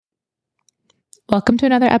Welcome to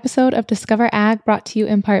another episode of Discover Ag, brought to you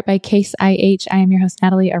in part by Case IH. I am your host,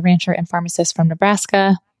 Natalie, a rancher and pharmacist from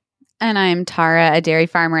Nebraska. And I'm Tara, a dairy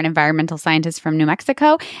farmer and environmental scientist from New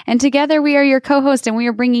Mexico. And together we are your co-hosts, and we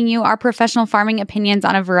are bringing you our professional farming opinions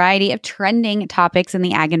on a variety of trending topics in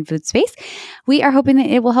the ag and food space. We are hoping that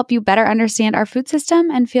it will help you better understand our food system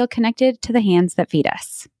and feel connected to the hands that feed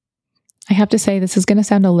us. I have to say, this is going to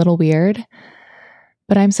sound a little weird,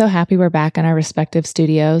 but I'm so happy we're back in our respective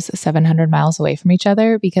studios 700 miles away from each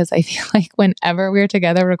other, because I feel like whenever we're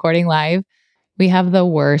together recording live, we have the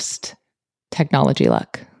worst technology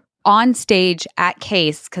luck. On stage at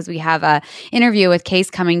Case, because we have a interview with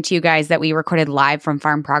Case coming to you guys that we recorded live from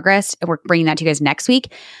Farm Progress. We're bringing that to you guys next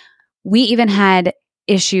week. We even had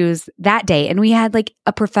issues that day, and we had like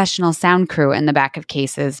a professional sound crew in the back of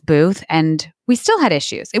Case's booth, and we still had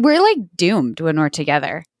issues. We're like doomed when we're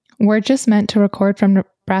together. We're just meant to record from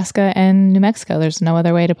Nebraska and New Mexico. There's no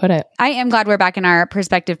other way to put it. I am glad we're back in our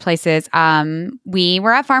prospective places. We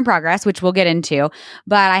were at Farm Progress, which we'll get into,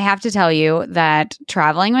 but I have to tell you that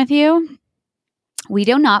traveling with you, we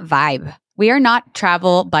do not vibe. We are not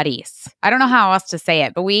travel buddies. I don't know how else to say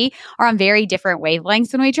it, but we are on very different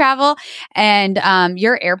wavelengths when we travel. And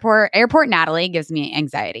your airport Natalie gives me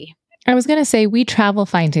anxiety. I was going to say, we travel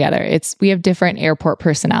fine together. We have different airport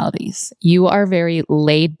personalities. You are very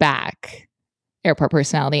laid back airport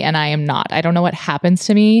personality, and I am not. I don't know what happens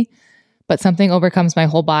to me, but something overcomes my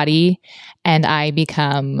whole body, and I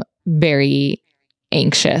become very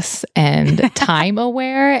anxious and time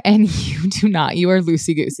aware, and you do not. You are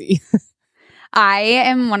loosey-goosey. I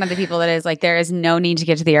am one of the people that is like, there is no need to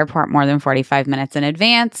get to the airport more than 45 minutes in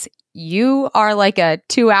advance. You are like a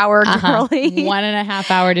 2-hour girly. 1.5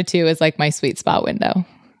 hour to 2 is like my sweet spot window.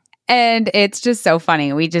 And it's just so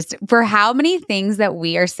funny. For how many things that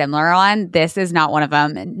we are similar on, this is not one of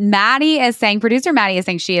them. Producer Maddie is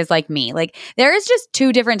saying she is like me. Like, there is just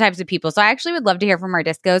two different types of people. So I actually would love to hear from our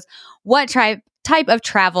discos. What type of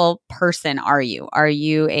travel person are you? Are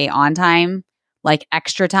you a on time, like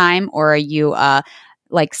extra time, or are you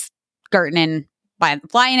like flying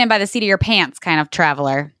in by the seat of your pants kind of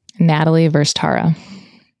traveler? Natalie versus Tara.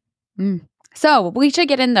 So we should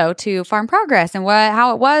get in though to Farm Progress and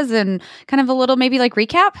how it was, and kind of a little maybe like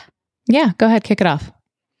recap. Yeah, go ahead, kick it off.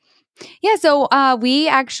 Yeah, so we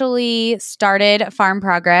actually started Farm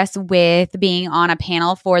Progress with being on a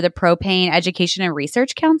panel for the Propane Education and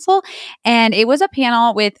Research Council, and it was a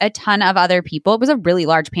panel with a ton of other people. It was a really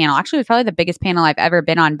large panel. Actually, it was probably the biggest panel I've ever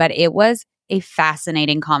been on, but it was a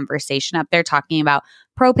fascinating conversation up there talking about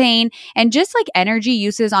propane and just like energy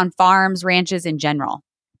uses on farms, ranches in general.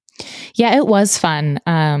 Yeah, it was fun.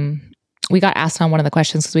 We got asked on one of the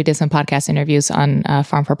questions because we did some podcast interviews on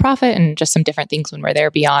Farm for Profit and just some different things when we're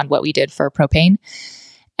there beyond what we did for propane.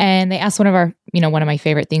 And they asked one of my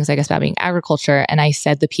favorite things, I guess, about being agriculture. And I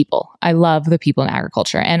said the people. I love the people in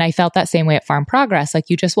agriculture. And I felt that same way at Farm Progress. Like,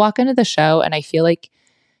 you just walk into the show and I feel like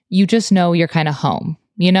you just know you're kind of home.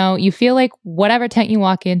 You know, you feel like whatever tent you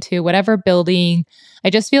walk into, whatever building,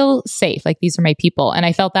 I just feel safe. Like, these are my people. And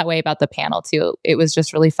I felt that way about the panel too. It was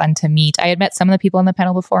just really fun to meet. I had met some of the people on the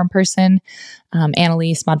panel before in person,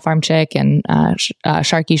 Annalise, Mod Farm Chick, and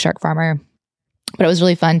Sharky, Shark Farmer. But it was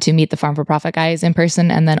really fun to meet the Farm for Profit guys in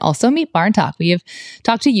person, and then also meet Barn Talk. We have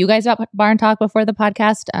talked to you guys about Barn Talk before the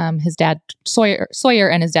podcast. His dad, Sawyer,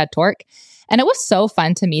 and his dad, Torque. And it was so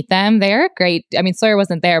fun to meet them. They're great. I mean, Sawyer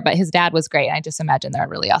wasn't there, but his dad was great. I just imagine they're a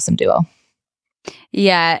really awesome duo.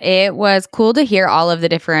 Yeah, it was cool to hear all of the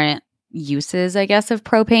different uses, I guess, of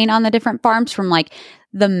propane on the different farms, from like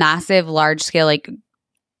the massive, large scale, like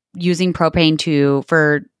using propane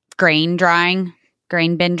for grain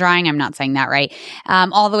bin drying. I'm not saying that right.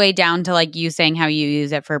 All the way down to like you saying how you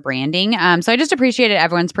use it for branding. So I just appreciated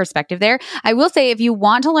everyone's perspective there. I will say, if you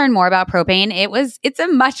want to learn more about propane, it's a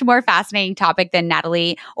much more fascinating topic than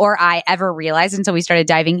Natalie or I ever realized until we started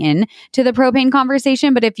diving in to the propane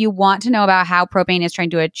conversation. But if you want to know about how propane is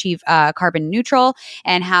trying to achieve carbon neutral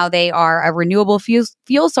and how they are a renewable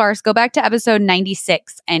fuel source, go back to episode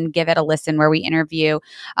 96 and give it a listen, where we interview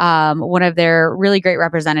one of their really great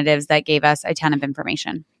representatives that gave us a ton of information.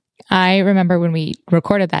 I remember when we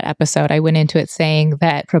recorded that episode, I went into it saying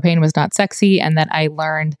that propane was not sexy, and that I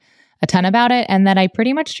learned a ton about it, and that I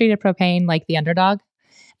pretty much treated propane like the underdog.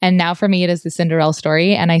 And now for me, it is the Cinderella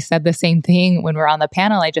story. And I said the same thing when we were on the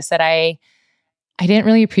panel. I just said I didn't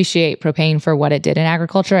really appreciate propane for what it did in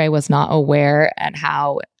agriculture. I was not aware and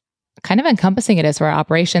how kind of encompassing it is for our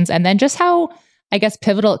operations, and then just how, I guess,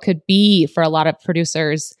 pivotal it could be for a lot of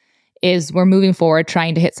producers is we're moving forward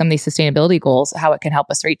trying to hit some of these sustainability goals, how it can help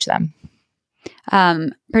us reach them.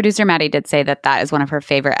 Producer Maddie did say that is one of her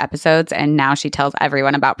favorite episodes, and now she tells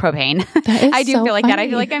everyone about propane. I do feel like that. I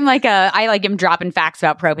feel like I am dropping facts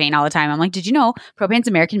about propane all the time. I'm like, did you know propane's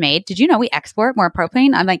American made? Did you know we export more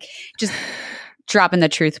propane? I'm like, just dropping the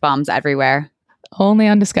truth bombs everywhere. Only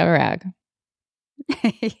on Discover Ag.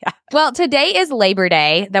 Yeah. Well, today is Labor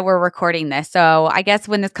Day that we're recording this. So I guess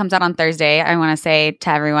when this comes out on Thursday, I want to say to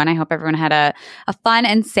everyone, I hope everyone had a fun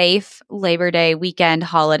and safe Labor Day weekend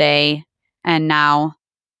holiday, and now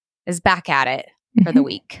is back at it for the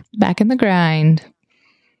week. Back in the grind.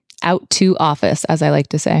 Out to office, as I like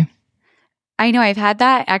to say. I know I've had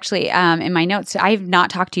that actually in my notes. I've not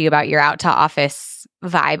talked to you about your out to office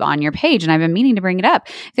vibe on your page, and I've been meaning to bring it up.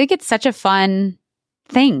 I think it's such a fun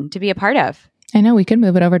thing to be a part of. I know, we could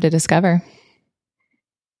move it over to Discover.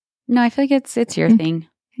 No, I feel like it's your thing.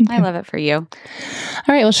 Okay. I love it for you. All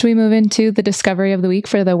right. Well, should we move into the discovery of the week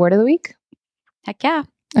for the word of the week? Heck yeah.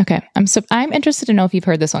 Okay. I'm interested to know if you've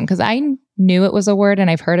heard this one, because I knew it was a word and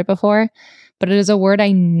I've heard it before, but it is a word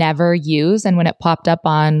I never use. And when it popped up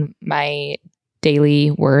on my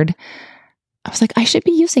daily word, I was like, I should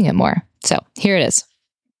be using it more. So here it is.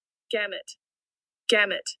 Gamut.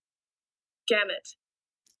 Gamut. Gamut.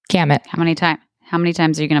 Gamut. How many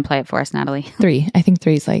times are you going to play it for us, Natalie? 3. I think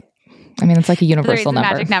 3 is it's like a universal number.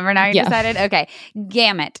 Magic number now, you decided? Okay.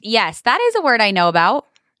 Gamut. Yes, that is a word I know about.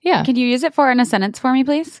 Yeah. Can you use it in a sentence for me,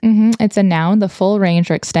 please? It's a noun, the full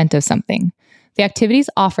range or extent of something. The activities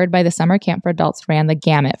offered by the summer camp for adults ran the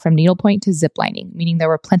gamut from needlepoint to ziplining, meaning there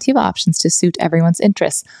were plenty of options to suit everyone's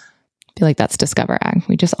interests. I feel like that's Discover Ag.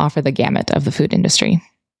 We just offer the gamut of the food industry.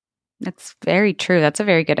 That's very true. That's a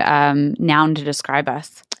very good noun to describe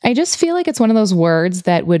us. I just feel like it's one of those words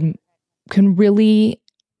that can really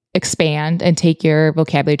expand and take your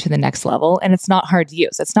vocabulary to the next level. And it's not hard to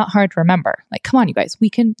use. It's not hard to remember. Like, come on, you guys, we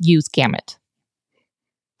can use gamut.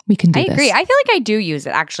 We can do this. I agree. I feel like I do use it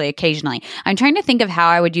actually occasionally. I'm trying to think of how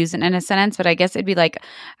I would use it in a sentence, but I guess it'd be like,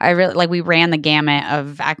 we ran the gamut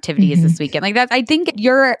of activities this weekend. Like that. I think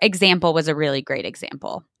your example was a really great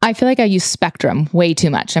example. I feel like I use spectrum way too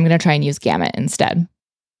much. I'm going to try and use gamut instead.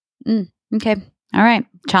 Okay. All right.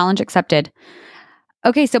 Challenge accepted.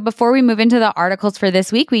 Okay, so before we move into the articles for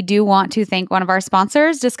this week, we do want to thank one of our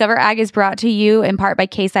sponsors. Discover Ag is brought to you in part by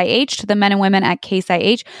Case IH. To the men and women at Case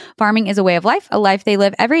IH, farming is a way of life, a life they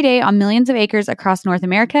live every day on millions of acres across North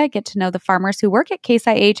America. Get to know the farmers who work at Case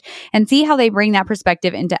IH and see how they bring that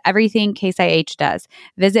perspective into everything Case IH does.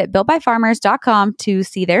 Visit builtbyfarmers.com to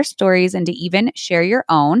see their stories and to even share your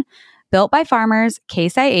own. Built by Farmers,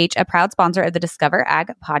 Case IH, a proud sponsor of the Discover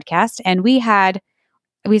Ag podcast. And we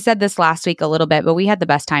said this last week a little bit, but we had the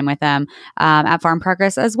best time with them at Farm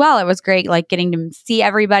Progress as well. It was great, like getting to see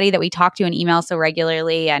everybody that we talk to and email so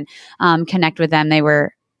regularly and connect with them. They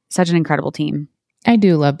were such an incredible team. I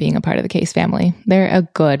do love being a part of the Case family. They're a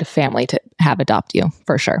good family to have adopt you,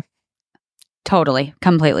 for sure. Totally.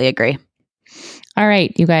 Completely agree. All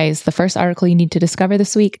right, you guys, the first article you need to discover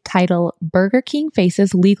this week, title, Burger King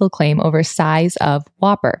faces legal claim over size of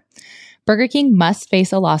Whopper. Burger King must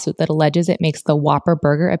face a lawsuit that alleges it makes the Whopper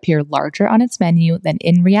burger appear larger on its menu than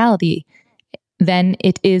it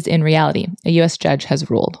is in reality. A U.S. judge has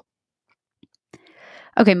ruled.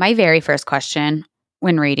 Okay, my very first question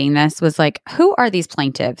when reading this was like, who are these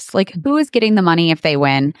plaintiffs? Like, who is getting the money if they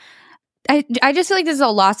win? I just feel like this is a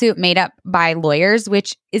lawsuit made up by lawyers,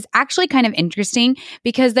 which is actually kind of interesting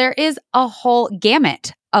because there is a whole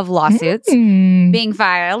gamut of lawsuits being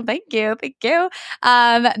filed. Thank you.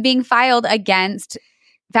 Being filed against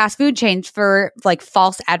fast food chains for like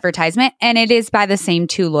false advertisement. And it is by the same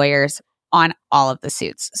 2 lawyers on all of the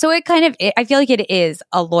suits. So I feel like it is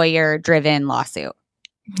a lawyer driven lawsuit.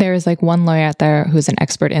 There is like one lawyer out there who's an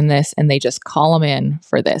expert in this and they just call him in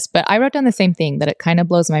for this. But I wrote down the same thing, that it kind of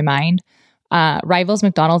blows my mind. Rivals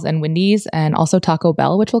McDonald's and Wendy's and also Taco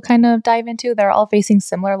Bell, which we'll kind of dive into, they're all facing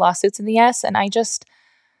similar lawsuits in the US. And I just,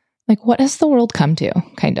 like, what has the world come to,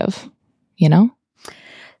 kind of, you know?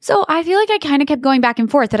 So I feel like I kind of kept going back and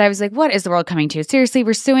forth that I was like, what is the world coming to? Seriously,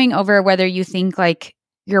 we're suing over whether you think like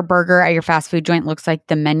your burger at your fast food joint looks like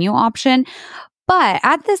the menu option. But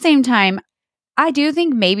at the same time, I do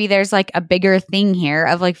think maybe there's like a bigger thing here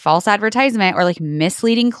of like false advertisement or like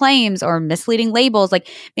misleading claims or misleading labels, like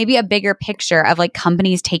maybe a bigger picture of like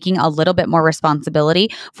companies taking a little bit more responsibility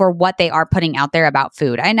for what they are putting out there about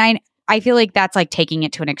food. And I feel like that's like taking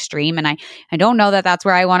it to an extreme. And I don't know that that's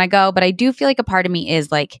where I want to go, but I do feel like a part of me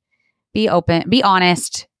is like, be open, be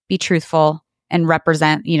honest, be truthful, and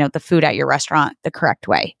represent, the food at your restaurant the correct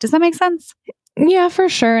way. Does that make sense? Yeah, for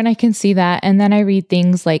sure. And I can see that. And then I read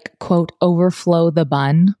things like, quote, overflow the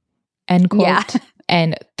bun, end quote. Yeah.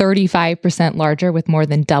 and 35% larger with more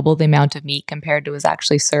than double the amount of meat compared to was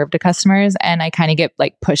actually served to customers. And I kind of get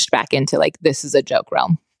like pushed back into like, this is a joke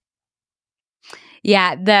realm.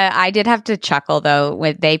 Yeah, I did have to chuckle though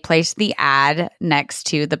when they placed the ad next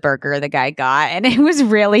to the burger the guy got, and it was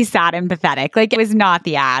really sad and pathetic. Like, it was not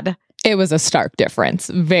the ad. It was a stark difference,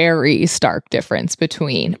 very stark difference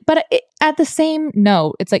between. But at the same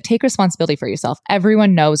note, it's like, take responsibility for yourself.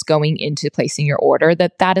 Everyone knows going into placing your order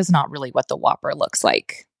that is not really what the Whopper looks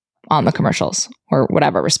like on the commercials or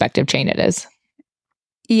whatever respective chain it is.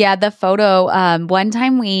 Yeah, the photo. One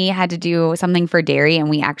time we had to do something for dairy, and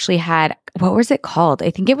we actually had, what was it called? I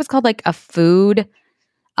think it was called like a food.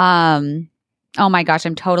 Oh my gosh,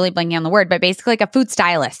 I'm totally blanking on the word, but basically like a food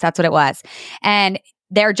stylist. That's what it was. And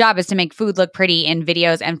their job is to make food look pretty in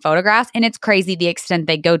videos and photographs. And it's crazy the extent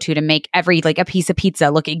they go to make every, like a piece of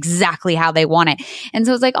pizza look exactly how they want it. And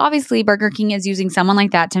so it's like, obviously Burger King is using someone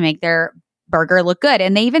like that to make their burger look good.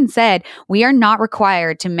 And they even said, we are not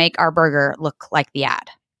required to make our burger look like the ad.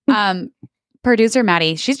 Producer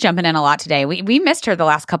Maddie, she's jumping in a lot today. We missed her the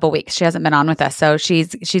last couple weeks. She hasn't been on with us. So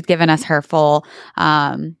she's given us her full,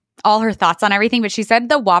 all her thoughts on everything. But she said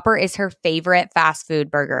the Whopper is her favorite fast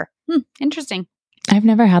food burger. Interesting. I've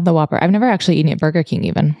never had the Whopper. I've never actually eaten at Burger King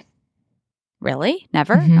even. Really?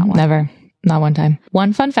 Never? Never. Not one time.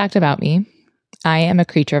 One fun fact about me, I am a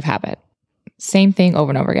creature of habit. Same thing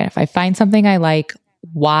over and over again. If I find something I like,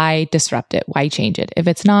 why disrupt it? Why change it? If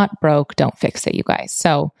it's not broke, don't fix it, you guys.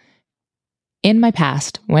 So in my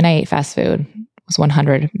past, when I ate fast food, it was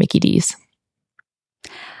 100 Mickey D's.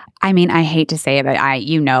 I mean, I hate to say it, but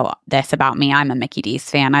you know this about me. I'm a Mickey D's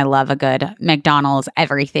fan. I love a good McDonald's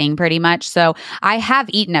everything pretty much. So I have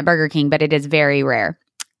eaten at Burger King, but it is very rare.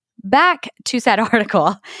 Back to said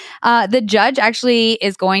article. The judge actually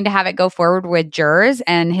is going to have it go forward with jurors.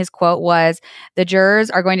 And his quote was, the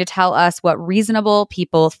jurors are going to tell us what reasonable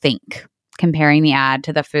people think, comparing the ad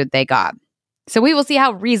to the food they got. So we will see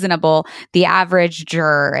how reasonable the average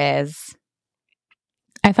juror is.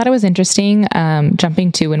 I thought it was interesting,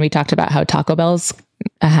 jumping to when we talked about how Taco Bell's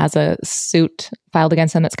has a suit filed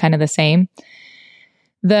against them that's kind of the same.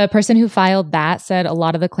 The person who filed that said a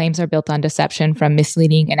lot of the claims are built on deception from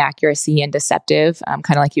misleading, inaccuracy, and deceptive,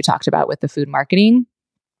 kind of like you talked about with the food marketing.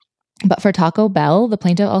 But for Taco Bell, the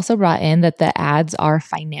plaintiff also brought in that the ads are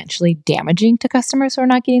financially damaging to customers who are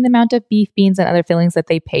not getting the amount of beef, beans, and other fillings that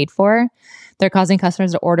they paid for. They're causing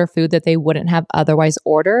customers to order food that they wouldn't have otherwise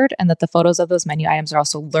ordered, and that the photos of those menu items are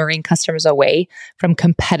also luring customers away from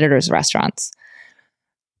competitors' restaurants.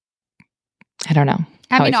 I don't know.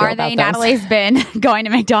 I mean, are they? Natalie's been going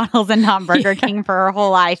to McDonald's and not Burger King for her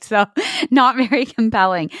whole life, so not very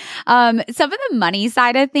compelling. Some of the money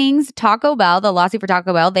side of things, Taco Bell, the lawsuit for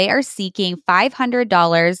Taco Bell, they are seeking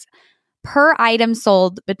 $500 per item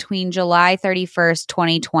sold between July 31st,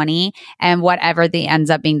 2020 and whatever ends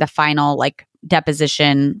up being the final like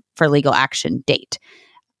deposition for legal action date.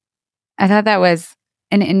 I thought that was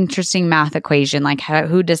an interesting math equation. Like,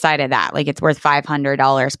 who decided that? Like, it's worth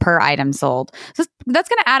 $500 per item sold. So that's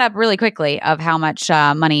going to add up really quickly of how much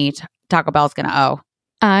money Taco Bell is going to owe.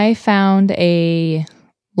 I found a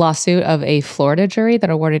lawsuit of a Florida jury that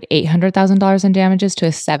awarded $800,000 in damages to a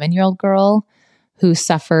 7-year-old girl who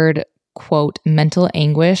suffered, quote, mental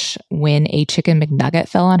anguish when a chicken McNugget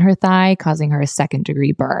fell on her thigh, causing her a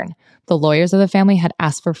 2nd-degree burn. The lawyers of the family had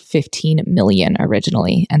asked for $15 million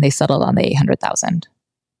originally, and they settled on the $800,000.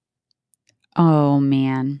 Oh,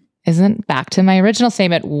 man. Isn't back to my original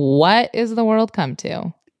statement. What is the world come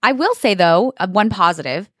to? I will say, though, one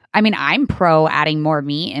positive. I mean, I'm pro adding more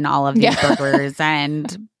meat in all of these burgers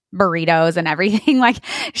and burritos and everything. Like,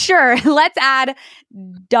 sure, let's add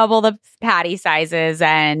double the patty sizes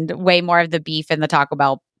and way more of the beef in the Taco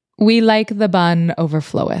Bell. We like the bun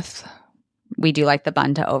overfloweth. We do like the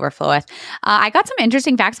bun to overfloweth. I got some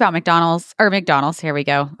interesting facts about McDonald's. Here we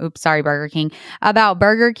go. Oops, sorry, Burger King. About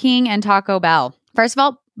Burger King and Taco Bell. First of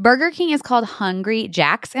all, Burger King is called Hungry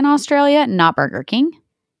Jack's in Australia, not Burger King.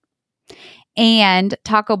 And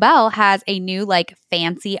Taco Bell has a new like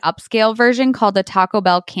fancy upscale version called the Taco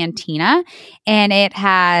Bell Cantina. And it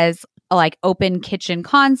has a like open kitchen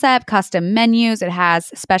concept, custom menus. It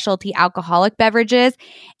has specialty alcoholic beverages.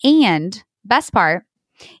 And best part,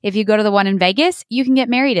 if you go to the one in Vegas, you can get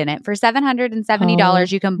married in it. For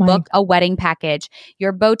 $770, you can book a wedding package.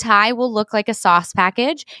 Your bow tie will look like a sauce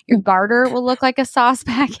package. Your garter will look like a sauce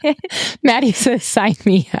package. Maddie says, sign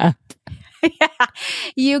me up. Yeah.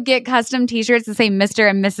 You get custom t-shirts that say Mr.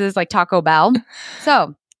 and Mrs. like Taco Bell.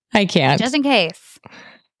 So I can't. Just in case.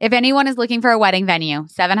 If anyone is looking for a wedding venue,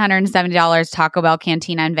 $770 Taco Bell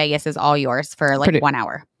Cantina in Vegas is all yours for like 1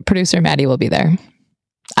 hour. Producer Maddie will be there.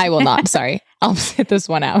 I will not. Sorry. I'll sit this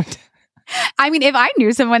one out. I mean, if I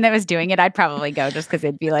knew someone that was doing it, I'd probably go just because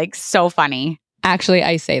it'd be like so funny. Actually,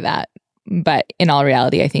 I say that. But in all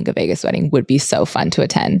reality, I think a Vegas wedding would be so fun to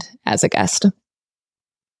attend as a guest.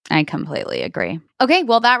 I completely agree. Okay,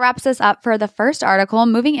 well, that wraps us up for the first article.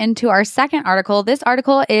 Moving into our second article. This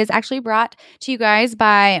article is actually brought to you guys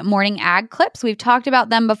by Morning Ag Clips. We've talked about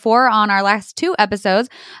them before on our last 2 episodes,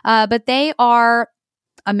 but they are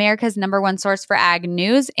America's #1 source for ag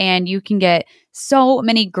news, and you can get so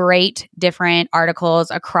many great different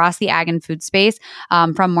articles across the ag and food space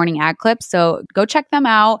from Morning Ag Clips. So go check them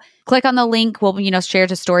out. Click on the link. We'll share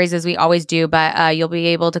to stories as we always do, but you'll be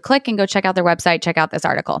able to click and go check out their website, check out this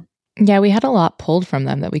article. Yeah, we had a lot pulled from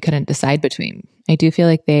them that we couldn't decide between. I do feel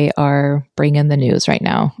like they are bringing the news right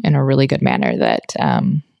now in a really good manner that,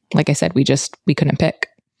 like I said, we couldn't pick.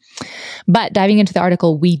 But diving into the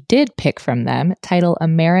article we did pick from them, titled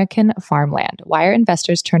American Farmland, Why Are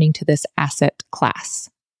Investors Turning to This Asset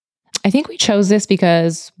Class? I think we chose this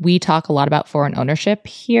because we talk a lot about foreign ownership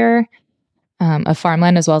here of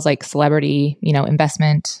farmland, as well as like celebrity,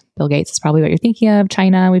 investment. Bill Gates is probably what you're thinking of.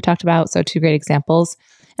 China, we've talked about. So 2 great examples.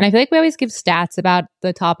 And I feel like we always give stats about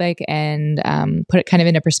the topic and put it kind of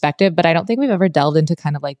into perspective, but I don't think we've ever delved into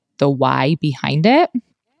kind of like the why behind it.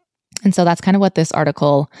 And so that's kind of what this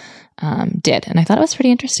article did. And I thought it was pretty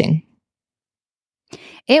interesting.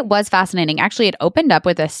 It was fascinating. Actually, it opened up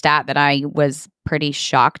with a stat that I was pretty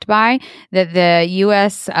shocked by, that the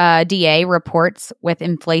USDA reports with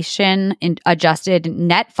inflation adjusted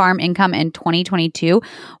net farm income in 2022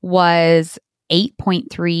 was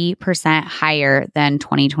 8.3% higher than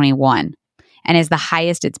 2021 and is the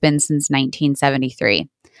highest it's been since 1973.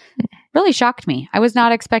 Really shocked me. I was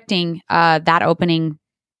not expecting that opening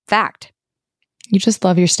fact. You just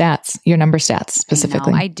love your stats, your number stats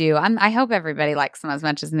specifically. I do. I hope everybody likes them as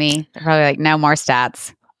much as me. They're probably like, no more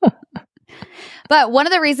stats. But one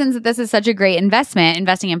of the reasons that this is such a great investment,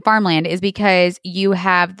 investing in farmland, is because you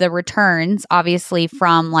have the returns, obviously,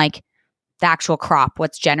 from like the actual crop,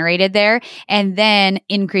 what's generated there, and then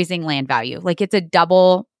increasing land value. Like it's a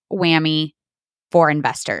double whammy for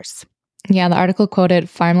investors. Yeah, the article quoted,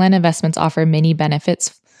 farmland investments offer many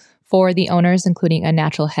benefits for the owners, including a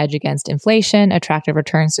natural hedge against inflation, attractive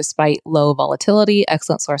returns despite low volatility,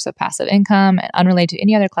 excellent source of passive income, and unrelated to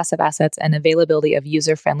any other class of assets, and availability of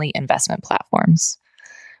user-friendly investment platforms,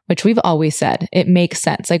 which we've always said. It makes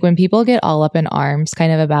sense. Like when people get all up in arms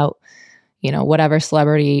kind of about, whatever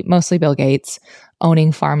celebrity, mostly Bill Gates,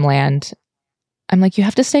 owning farmland, I'm like, you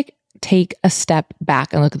have to take a step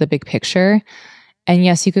back and look at the big picture. And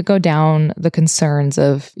yes, you could go down the concerns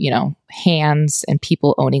of, hands and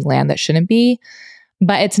people owning land that shouldn't be,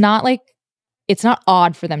 but it's not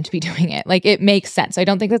odd for them to be doing it. Like it makes sense. I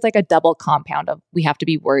don't think it's like a double compound of we have to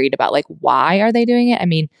be worried about like, why are they doing it? I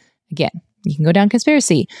mean, again, you can go down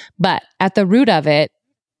conspiracy, but at the root of it,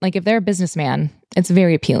 like if they're a businessman, it's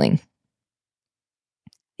very appealing.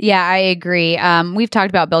 Yeah, I agree. We've talked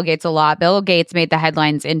about Bill Gates a lot. Bill Gates made the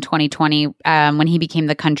headlines in 2020 when he became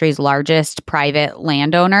the country's largest private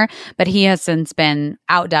landowner, but he has since been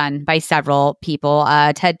outdone by several people.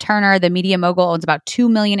 Ted Turner, the media mogul, owns about 2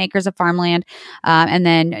 million acres of farmland. And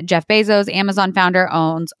then Jeff Bezos, Amazon founder,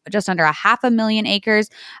 owns just under 500,000 acres.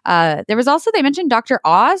 There was also, they mentioned Dr.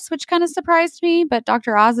 Oz, which kind of surprised me, but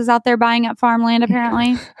Dr. Oz is out there buying up farmland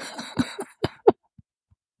apparently.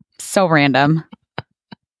 So random.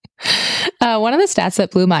 One of the stats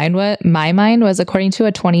that blew my mind was according to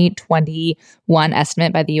a 2021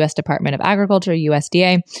 estimate by the U.S. Department of Agriculture,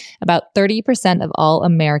 USDA, about 30% of all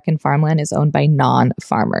American farmland is owned by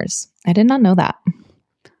non-farmers. I did not know that.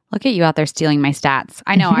 Look at you out there stealing my stats.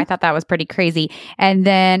 I know. I thought that was pretty crazy. And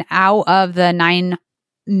then out of the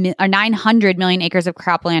 900 million acres of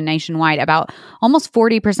cropland nationwide, about almost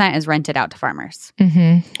 40% is rented out to farmers.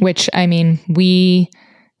 Mm-hmm. Which, I mean, we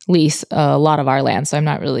lease a lot of our land, so I'm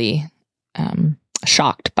not really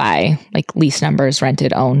shocked by like lease numbers,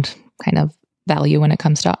 rented, owned kind of value when it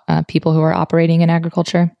comes to people who are operating in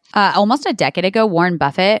agriculture. Almost a decade ago, Warren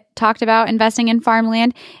Buffett talked about investing in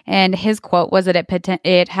farmland, and his quote was that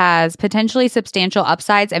it has potentially substantial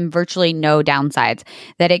upsides and virtually no downsides,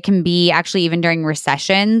 that it can be actually even during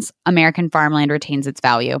recessions, American farmland retains its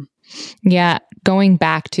value. Yeah, going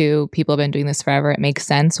back to people have been doing this forever, it makes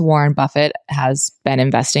sense. Warren Buffett has been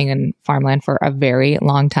investing in farmland for a very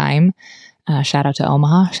long time. Shout out to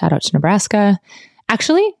Omaha, shout out to Nebraska.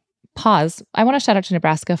 Actually, pause. I want to shout out to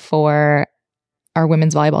Nebraska for our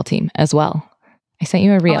women's volleyball team as well. I sent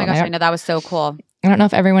you a reel. Oh my gosh, I know, that was so cool. I don't know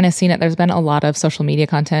if everyone has seen it. There's been a lot of social media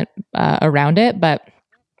content around it, but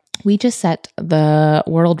we just set the the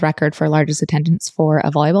world record for largest attendance for a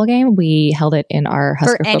volleyball game. We held it in our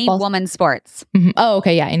Husker For any football. women's sports. Mhm. Oh,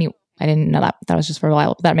 okay. Yeah. I didn't know that. That was just for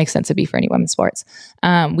volleyball. That makes sense. It'd be for any women's sports.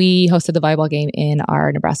 We hosted the volleyball game in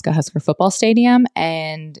our Nebraska Husker football stadium.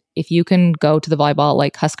 And if you can go to the volleyball,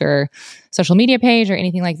 like Husker social media page or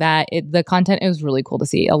anything like that, the content, it was really cool to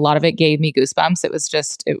see. A lot of it gave me goosebumps. It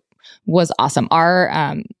was awesome.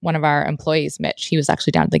 One of our employees, Mitch, he was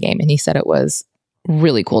actually down at the game and he said it was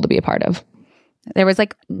really cool to be a part of. There was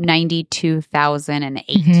like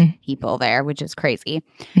 92,008 people there, which is crazy.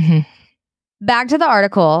 Mm-hmm. Back to the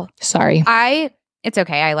article. Sorry. It's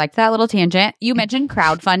okay. I liked that little tangent. You mentioned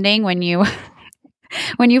crowdfunding when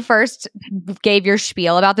you first gave your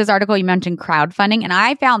spiel about this article. You mentioned crowdfunding, and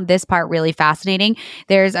I found this part really fascinating.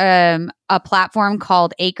 There's a platform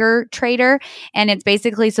called Acre Trader, and it's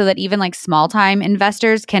basically so that even like small time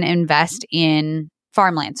investors can invest in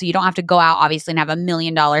farmland. So you don't have to go out, obviously, and have $1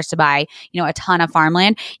 million to buy, a ton of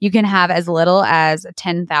farmland. You can have as little as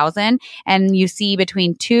 10,000, and you see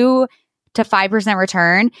between 2 to 5%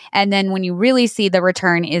 return. And then when you really see the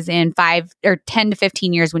return is in 5 or 10 to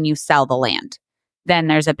 15 years when you sell the land, then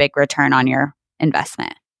there's a big return on your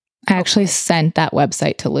investment. I actually sent that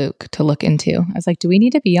website to Luke to look into. I was like, do we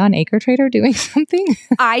need to be on Acre Trader doing something?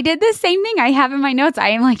 I did the same thing. I have in my notes. I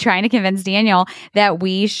am like trying to convince Daniel that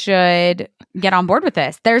we should get on board with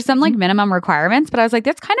this. There's some like minimum requirements, but I was like,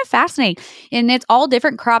 that's kind of fascinating. And it's all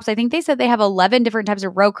different crops. I think they said they have 11 different types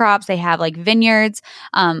of row crops. They have like vineyards,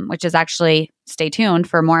 which is actually, stay tuned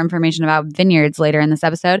for more information about vineyards later in this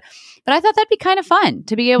episode. But I thought that'd be kind of fun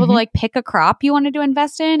to be able to like pick a crop you wanted to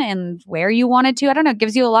invest in and where you wanted to. I don't know. It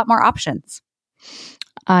gives you a lot more options.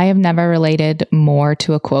 I have never related more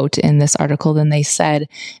to a quote in this article than they said.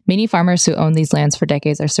 Many farmers who own these lands for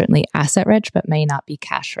decades are certainly asset rich, but may not be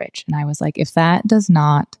cash rich. And I was like, if that does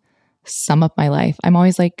not sum up my life, I'm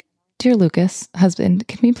always like, dear Lucas, husband,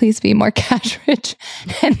 can we please be more cash rich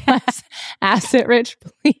and less asset rich?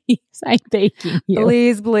 Please. I'm begging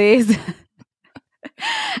you. Please.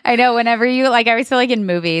 I know whenever you I always feel like in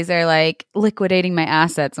movies they're like liquidating my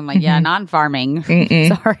assets. I'm like, yeah, not in farming.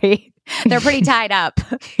 Sorry. They're pretty tied up.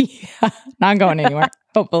 Yeah, not going anywhere.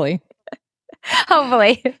 Hopefully.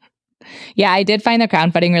 Yeah, I did find the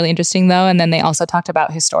crowdfunding really interesting though. And then they also talked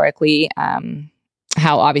about historically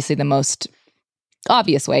how obviously the most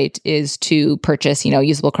obvious way is to purchase,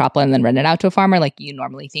 usable cropland and then rent it out to a farmer like you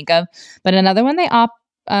normally think of. But another one they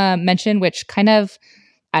mentioned, which kind of,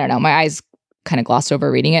 I don't know, my eyes kind of glossed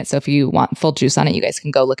over reading it. So if you want full juice on it, you guys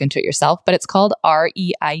can go look into it yourself. But it's called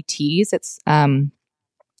REITs. It's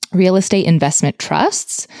real estate investment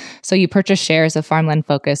trusts. So you purchase shares of farmland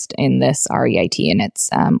focused in this REIT, and it's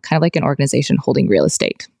kind of like an organization holding real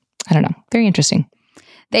estate. I don't know. Very interesting.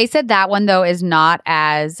 They said that one, though, is not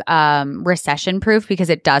as recession proof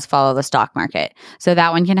because it does follow the stock market. So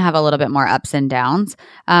that one can have a little bit more ups and downs.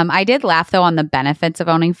 I did laugh, though, on the benefits of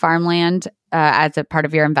owning farmland as a part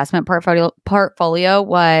of your investment portfolio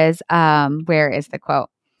was, where is the quote?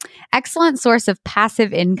 Excellent source of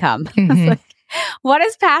passive income. Like, what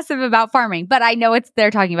is passive about farming? But I know they're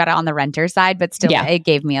talking about it on the renter side, but still, It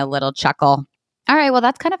gave me a little chuckle. All right. Well,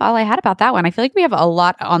 that's kind of all I had about that one. I feel like we have a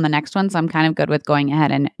lot on the next one, so I'm kind of good with going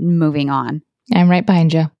ahead and moving on. I'm right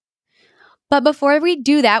behind you. But before we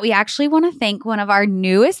do that, we actually want to thank one of our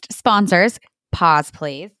newest sponsors. Pause,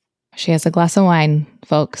 please. She has a glass of wine,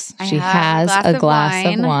 folks. She has a glass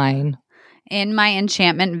of wine. In my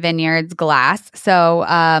Enchantment Vineyards glass. So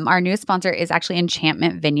our new sponsor is actually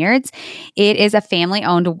Enchantment Vineyards. It is a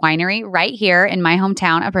family-owned winery right here in my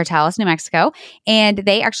hometown of Portales, New Mexico. And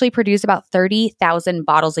they actually produce about 30,000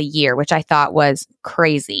 bottles a year, which I thought was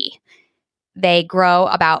crazy. They grow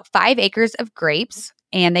about 5 acres of grapes,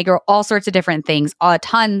 and they grow all sorts of different things,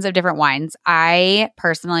 tons of different wines. I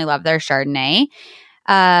personally love their Chardonnay,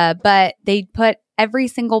 but they put every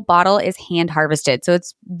single bottle is hand harvested. So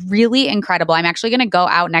it's really incredible. I'm actually going to go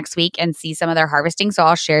out next week and see some of their harvesting. So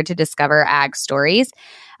I'll share to Discover Ag Stories.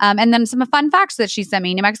 And then some fun facts that she sent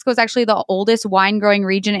me. New Mexico is actually the oldest wine growing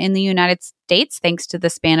region in the United States, thanks to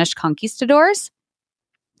the Spanish conquistadors.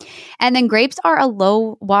 And then grapes are a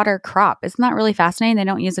low water crop. Isn't that really fascinating? They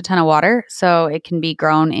don't use a ton of water, so it can be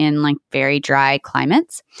grown in like very dry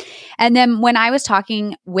climates. And then when I was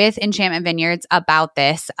talking with Enchantment Vineyards about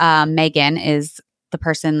this, Megan is the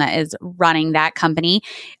person that is running that company.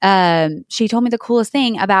 She told me the coolest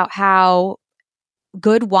thing about how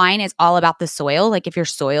good wine is all about the soil. Like if your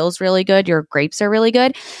soil's really good, your grapes are really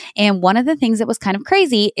good. And one of the things that was kind of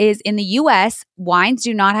crazy is in the US, wines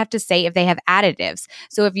do not have to say if they have additives.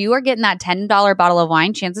 So if you are getting that $10 bottle of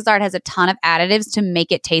wine, chances are it has a ton of additives to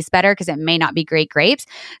make it taste better because it may not be great grapes.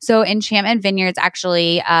 So Enchantment Vineyards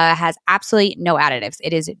actually has absolutely no additives.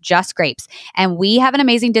 It is just grapes. And we have an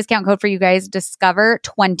amazing discount code for you guys.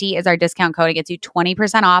 Discover20 is our discount code. It gets you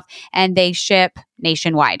 20% off and they ship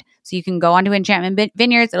nationwide. So you can go onto Enchantment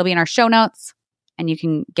Vineyards. It'll be in our show notes and you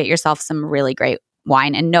can get yourself some really great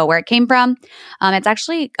wine and know where it came from. It's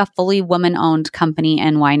actually a fully woman-owned company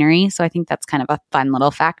and winery. So I think that's kind of a fun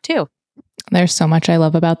little fact too. There's so much I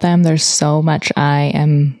love about them. There's so much I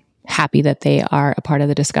am happy that they are a part of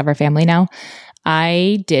the Discover family now.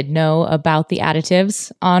 I did know about the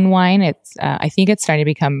additives on wine. I think it's starting to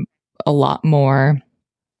become a lot more,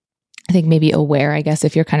 I think maybe aware, I guess,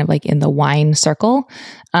 if you're kind of like in the wine circle.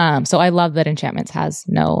 So I love that Enchantments has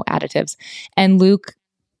no additives. And Luke,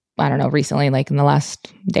 I don't know, recently, like in the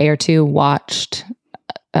last day or two, watched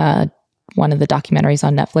one of the documentaries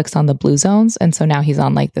on Netflix on the Blue Zones. And so now he's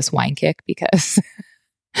on like this wine kick because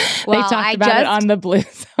they talked about it on the Blue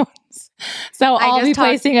Zones. So I'll be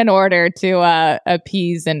placing an order to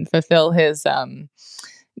appease and fulfill his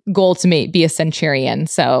goal to be a centurion.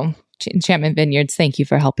 So Enchantment Vineyards, thank you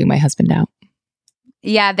for helping my husband out.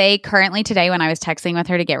 Yeah, they currently today, when I was texting with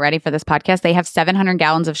her to get ready for this podcast, they have 700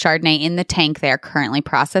 gallons of Chardonnay in the tank they're currently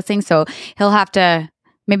processing. So he'll have to,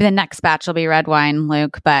 maybe the next batch will be red wine,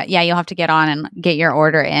 Luke. But yeah, you'll have to get on and get your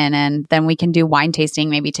order in and then we can do wine tasting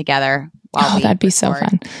maybe together. That'd be so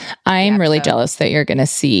fun. I'm really jealous that you're going to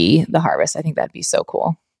see the harvest. I think that'd be so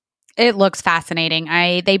cool. It looks fascinating.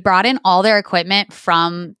 They brought in all their equipment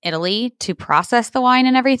from Italy to process the wine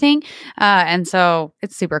and everything. And so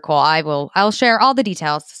it's super cool. I'll share all the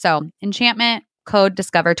details. So Enchantment code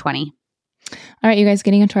Discover20. All right, you guys,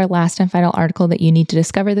 getting into our last and final article that you need to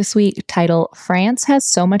discover this week. Title: France has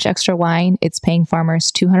so much extra wine, it's paying farmers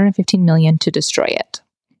 $215 million to destroy it.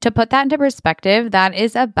 To put that into perspective, that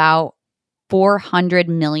is about 400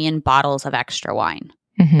 million bottles of extra wine.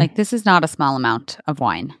 Mm-hmm. Like this is not a small amount of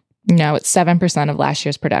wine. No, it's 7% of last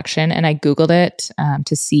year's production. And I Googled it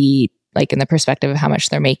to see, like, in the perspective of how much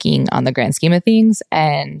they're making on the grand scheme of things.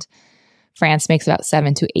 And France makes about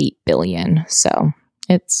 7 to 8 billion. So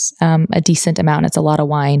it's a decent amount. It's a lot of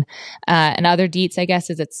wine. And other deets, I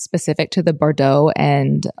guess, is it's specific to the Bordeaux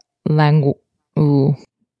and I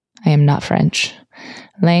am not French.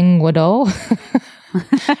 Languedoc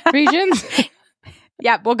regions.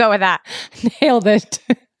 Yeah, we'll go with that. Nailed it.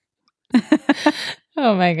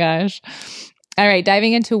 Oh my gosh. All right.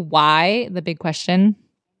 Diving into why, the big question.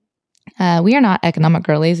 We are not economic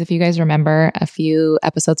girlies. If you guys remember a few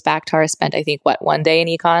episodes back, Tara spent, I think, one day in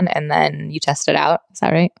econ and then you tested out. Is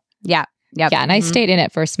that right? Yeah. Yep. Yeah. And I stayed in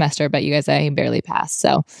it for a semester, but you guys, I barely passed.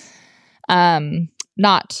 So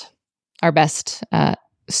not our best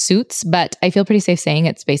suits, but I feel pretty safe saying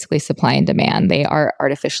it's basically supply and demand. They are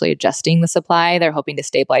artificially adjusting the supply. They're hoping to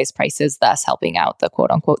stabilize prices, thus helping out the quote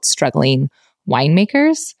unquote struggling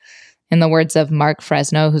winemakers. In the words of Marc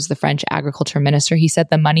Fresno, who's the French agriculture minister, he said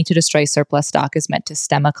the money to destroy surplus stock is meant to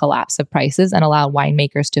stem a collapse of prices and allow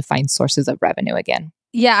winemakers to find sources of revenue again.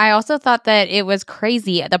 Yeah, I also thought that it was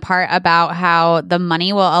crazy, the part about how the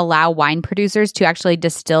money will allow wine producers to actually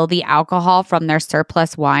distill the alcohol from their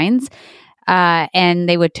surplus wines. And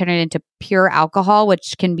they would turn it into pure alcohol,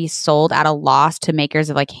 which can be sold at a loss to makers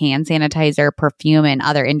of like hand sanitizer, perfume, and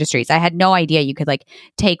other industries. I had no idea you could like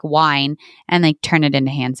take wine and like turn it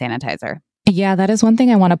into hand sanitizer. Yeah, that is one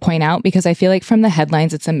thing I want to point out because I feel like from the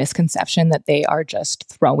headlines, it's a misconception that they are just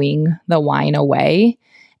throwing the wine away.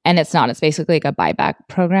 And it's not. It's basically like a buyback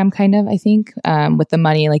program kind of, I think. With the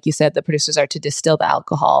money, like you said, the producers are to distill the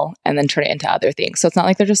alcohol and then turn it into other things. So it's not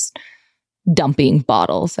like they're just dumping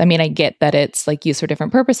bottles. I mean, I get that it's like used for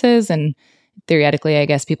different purposes and theoretically, I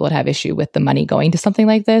guess people would have issue with the money going to something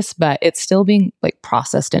like this, but it's still being like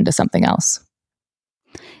processed into something else.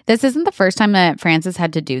 This isn't the first time that France has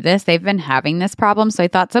had to do this. They've been having this problem. So I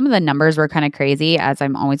thought some of the numbers were kind of crazy, as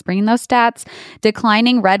I'm always bringing those stats.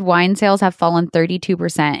 Declining red wine sales have fallen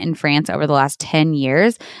 32% in France over the last 10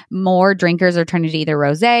 years. More drinkers are turning to either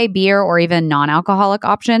rosé, beer, or even non-alcoholic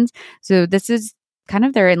options. So this is kind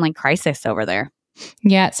of, they're in like crisis over there.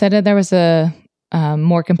 Yeah, it said that there was a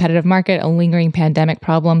more competitive market, a lingering pandemic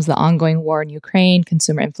problems, the ongoing war in Ukraine,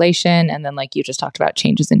 consumer inflation, and then like you just talked about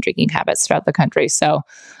changes in drinking habits throughout the country. So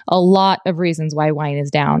a lot of reasons why wine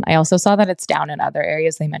is down. I also saw that it's down in other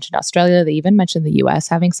areas. They mentioned Australia. They even mentioned the US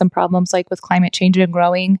having some problems like with climate change and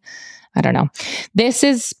growing. I don't know. This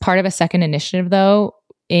is part of a second initiative though,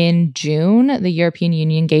 in June, the European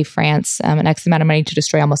Union gave France an X amount of money to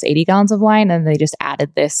destroy almost 80 gallons of wine, and they just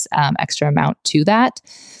added this extra amount to that.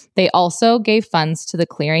 They also gave funds to the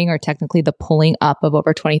clearing, or technically the pulling up, of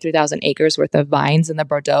over 23,000 acres worth of vines in the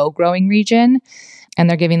Bordeaux growing region. And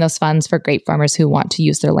they're giving those funds for grape farmers who want to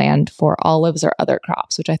use their land for olives or other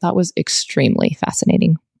crops, which I thought was extremely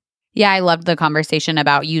fascinating. Yeah, I loved the conversation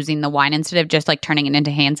about using the wine instead of just like turning it into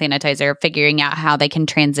hand sanitizer, figuring out how they can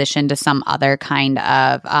transition to some other kind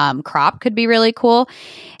of crop could be really cool.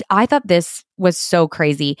 I thought this was so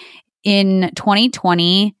crazy. In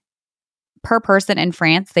 2020, per person in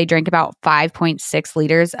France, they drank about 5.6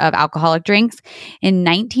 liters of alcoholic drinks. In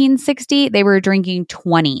 1960, they were drinking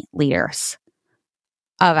 20 liters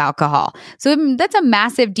of alcohol. So that's a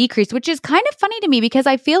massive decrease, which is kind of funny to me because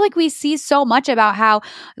I feel like we see so much about how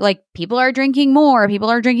like people are drinking more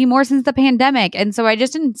since the pandemic. And so I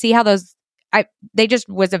just didn't see how they just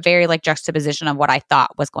was a very like juxtaposition of what I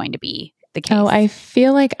thought was going to be the case. Oh, I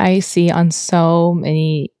feel like I see on so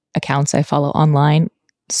many accounts I follow online,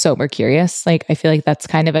 Sober Curious. Like, I feel like that's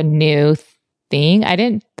kind of a new thing.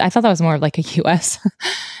 I thought that was more of like a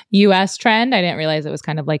US trend. I didn't realize it was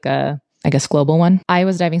kind of like a, I guess, global one. I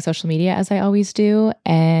was diving social media as I always do.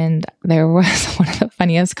 And there was one of the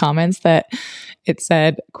funniest comments that it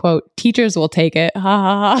said, quote, "Teachers will take it.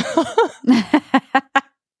 Ha ha ha."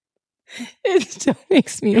 It still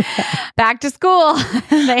makes me laugh. Back to school.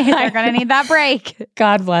 They're going to need that break.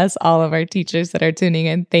 God bless all of our teachers that are tuning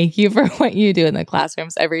in. Thank you for what you do in the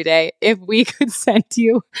classrooms every day. If we could send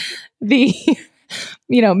you the,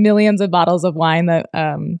 millions of bottles of wine that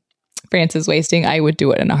France is wasting, I would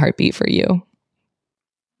do it in a heartbeat for you.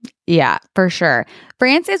 Yeah, for sure.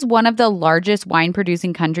 France is one of the largest wine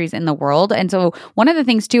producing countries in the world. And so one of the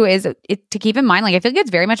things too is to keep in mind, like, I feel like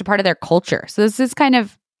it's very much a part of their culture. So this is kind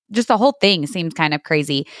of just the whole thing seems kind of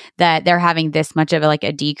crazy that they're having this much of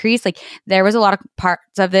a decrease. Like, there was a lot of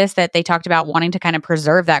parts of this that they talked about wanting to kind of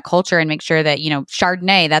preserve that culture and make sure that,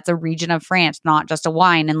 Chardonnay, that's a region of France, not just a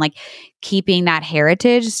wine, and like keeping that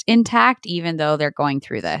heritage intact, even though they're going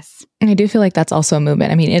through this. I do feel like that's also a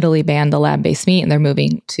movement. I mean, Italy banned the lab-based meat and they're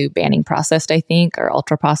moving to banning processed, I think, or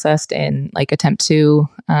ultra-processed in like attempt to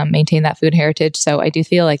maintain that food heritage. So I do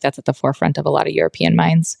feel like that's at the forefront of a lot of European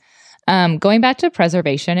minds. Going back to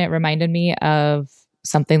preservation, it reminded me of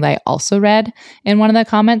something that I also read in one of the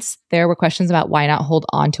comments. There were questions about why not hold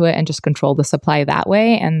on to it and just control the supply that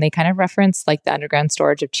way. And they kind of referenced like the underground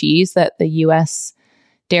storage of cheese that the US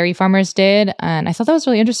dairy farmers did. And I thought that was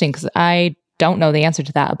really interesting because I don't know the answer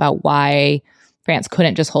to that about why France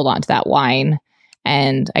couldn't just hold on to that wine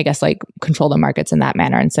and I guess like control the markets in that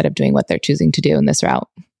manner instead of doing what they're choosing to do in this route.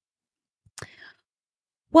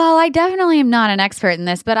 Well, I definitely am not an expert in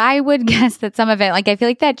this, but I would guess that some of it, like, I feel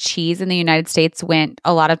like that cheese in the United States went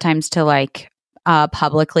a lot of times to like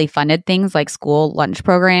publicly funded things like school lunch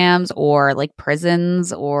programs or like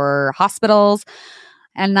prisons or hospitals.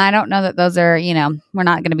 And I don't know that those are, we're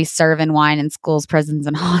not going to be serving wine in schools, prisons,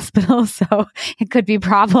 and hospitals. So it could be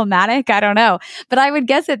problematic. I don't know. But I would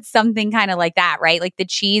guess it's something kind of like that, right? Like the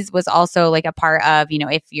cheese was also like a part of,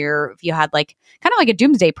 if you had like kind of like a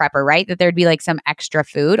doomsday prepper, right? That there'd be like some extra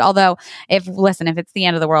food. Although if it's the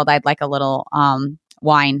end of the world, I'd like a little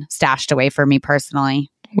wine stashed away for me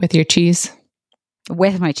personally. With your cheese?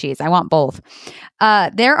 With my cheese. I want both.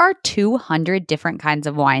 There are 200 different kinds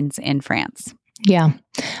of wines in France. Yeah.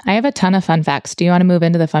 I have a ton of fun facts. Do you want to move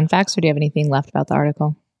into the fun facts or do you have anything left about the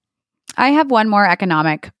article? I have one more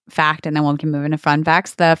economic fact and then we can move into fun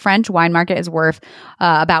facts. The French wine market is worth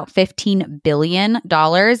about $15 billion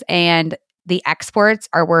and the exports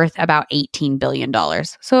are worth about $18 billion.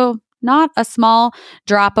 So not a small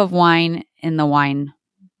drop of wine in the wine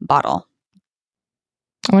bottle.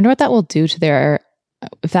 I wonder what that will do to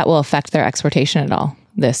if that will affect their exportation at all,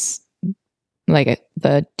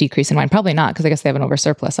 the decrease in wine. Probably not, because I guess they have an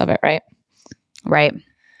oversurplus of it, right? Right.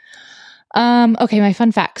 Okay, my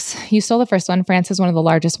fun facts. You stole the first one. France is one of the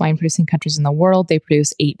largest wine producing countries in the world. They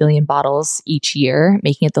produce 8 billion bottles each year,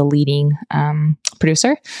 making it the leading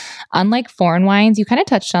producer. Unlike foreign wines, you kind of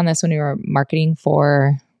touched on this when you were marketing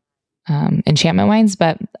for enchantment wines,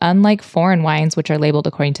 but unlike foreign wines, which are labeled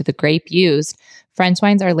according to the grape used, French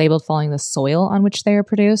wines are labeled following the soil on which they are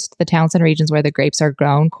produced. The towns and regions where the grapes are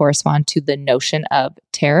grown correspond to the notion of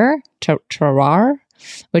terroir,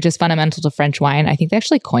 which is fundamental to French wine. I think they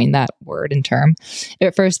actually coined that word and term. It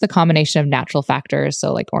refers to the combination of natural factors,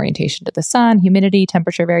 so like orientation to the sun, humidity,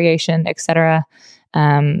 temperature variation, etc.,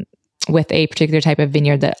 with a particular type of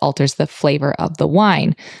vineyard that alters the flavor of the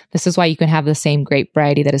wine. This is why you can have the same grape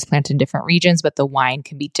variety that is planted in different regions, but the wine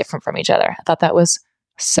can be different from each other. I thought that was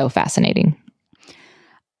so fascinating.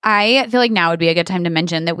 I feel like now would be a good time to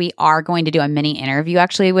mention that we are going to do a mini interview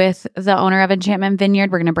actually with the owner of Enchantment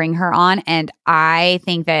Vineyard. We're going to bring her on. And I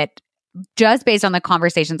think that just based on the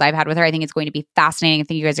conversations I've had with her, I think it's going to be fascinating. I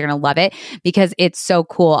think you guys are going to love it because it's so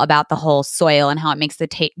cool about the whole soil and how it makes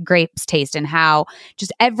the grapes taste and how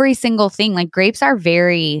just every single thing, like grapes are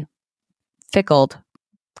very fickle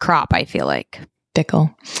crop, I feel like.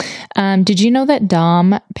 Fickle. Did you know that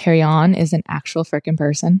Dom Perignon is an actual freaking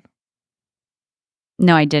person?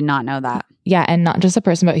 No, I did not know that. Yeah, and not just a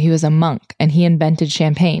person, but he was a monk and he invented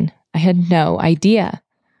champagne. I had no idea.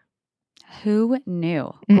 Who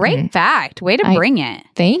knew? Great fact. Way to bring it.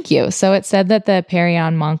 Thank you. So it said that the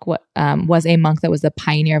Perignon monk was a monk that was the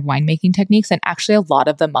pioneer of winemaking techniques. And actually a lot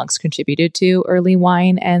of the monks contributed to early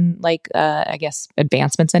wine and I guess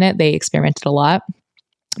advancements in it. They experimented a lot.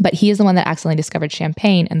 But he is the one that accidentally discovered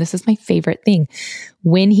champagne. And this is my favorite thing.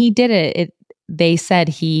 When he did it, they said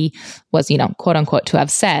he was, quote unquote, to have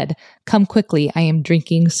said, "Come quickly, I am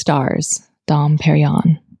drinking stars." Dom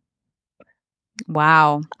Perignon.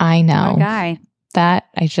 Wow. I know. What a guy. That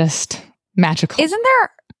I just magical. Isn't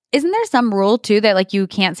there some rule too that like you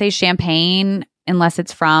can't say champagne unless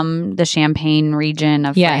it's from the Champagne region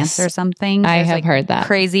of France or something? I have heard that.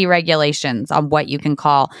 Crazy regulations on what you can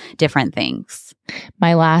call different things.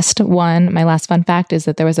 My last fun fact is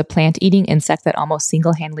that there was a plant-eating insect that almost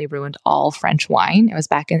single-handedly ruined all French wine. It was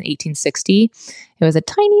back in 1860. It was a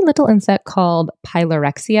tiny little insect called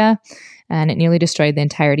Pylorexia, and it nearly destroyed the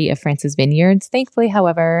entirety of France's vineyards. Thankfully,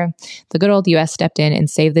 however, the good old US stepped in and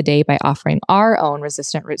saved the day by offering our own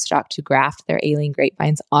resistant rootstock to graft their alien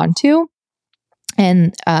grapevines onto.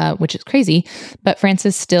 And which is crazy, but France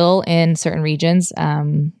is still in certain regions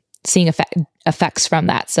seeing effects from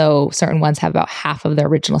that. So certain ones have about half of their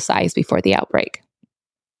original size before the outbreak.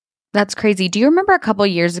 That's crazy. Do you remember a couple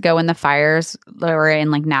years ago when the fires were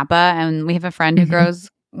in like Napa, and we have a friend who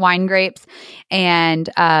grows wine grapes, and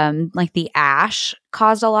like the ash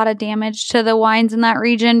caused a lot of damage to the wines in that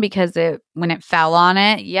region because when it fell on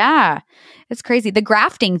it. Yeah, it's crazy. The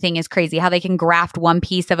grafting thing is crazy, how they can graft one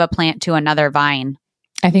piece of a plant to another vine.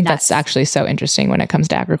 I think that's actually so interesting when it comes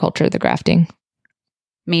to agriculture, the grafting.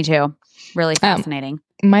 Me too. Really fascinating.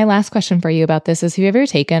 My last question for you about this is, have you ever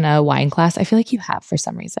taken a wine class? I feel like you have for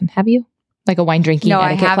some reason. Have you? Like a wine drinking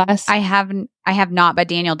etiquette class? I have not, but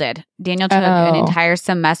Daniel did. Daniel took an entire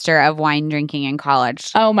semester of wine drinking in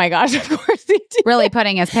college. Oh my gosh, of course he did. Really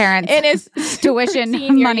putting his parents' in his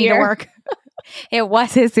tuition money to work. It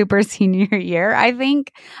was his super senior year, I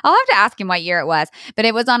think. I'll have to ask him what year it was. But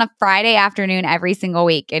it was on a Friday afternoon every single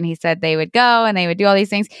week. And he said they would go and they would do all these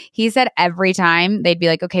things. He said every time they'd be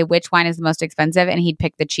like, okay, which wine is the most expensive? And he'd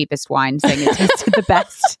pick the cheapest wine, saying it tasted the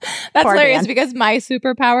best. That's hilarious because my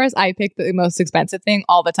superpowers, I pick the most expensive thing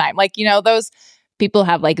all the time. Like, those people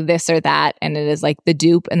have like this or that, and it is like the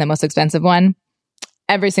dupe and the most expensive one.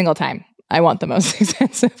 Every single time. I want the most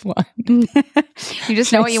expensive one. You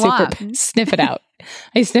just know what you want. Sniff it out.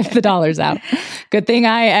 I sniff the dollars out. Good thing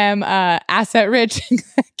I am asset rich,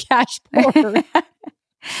 cash poor.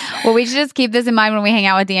 Well, we should just keep this in mind when we hang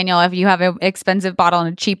out with Daniel. If you have an expensive bottle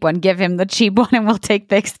and a cheap one, give him the cheap one and we'll take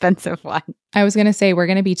the expensive one. I was going to say, we're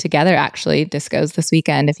going to be together actually, Discos, this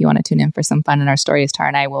weekend. If you want to tune in for some fun in our stories, Tara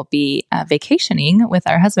and I will be vacationing with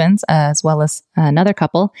our husbands as well as another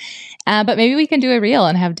couple. But maybe we can do a reel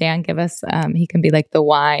and have Dan give us, he can be like the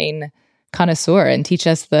wine connoisseur and teach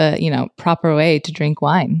us the, proper way to drink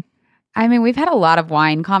wine. I mean, we've had a lot of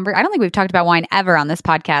wine I don't think we've talked about wine ever on this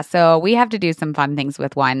podcast. So we have to do some fun things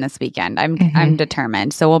with wine this weekend. I'm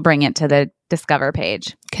determined. So we'll bring it to the Discover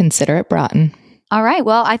page. Consider it brought. All right.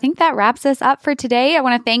 Well, I think that wraps us up for today. I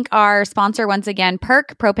want to thank our sponsor once again,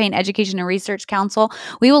 PERC, Propane Education and Research Council.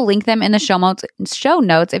 We will link them in the show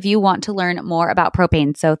notes if you want to learn more about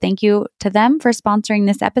propane. So thank you to them for sponsoring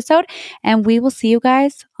this episode, and we will see you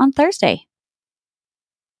guys on Thursday.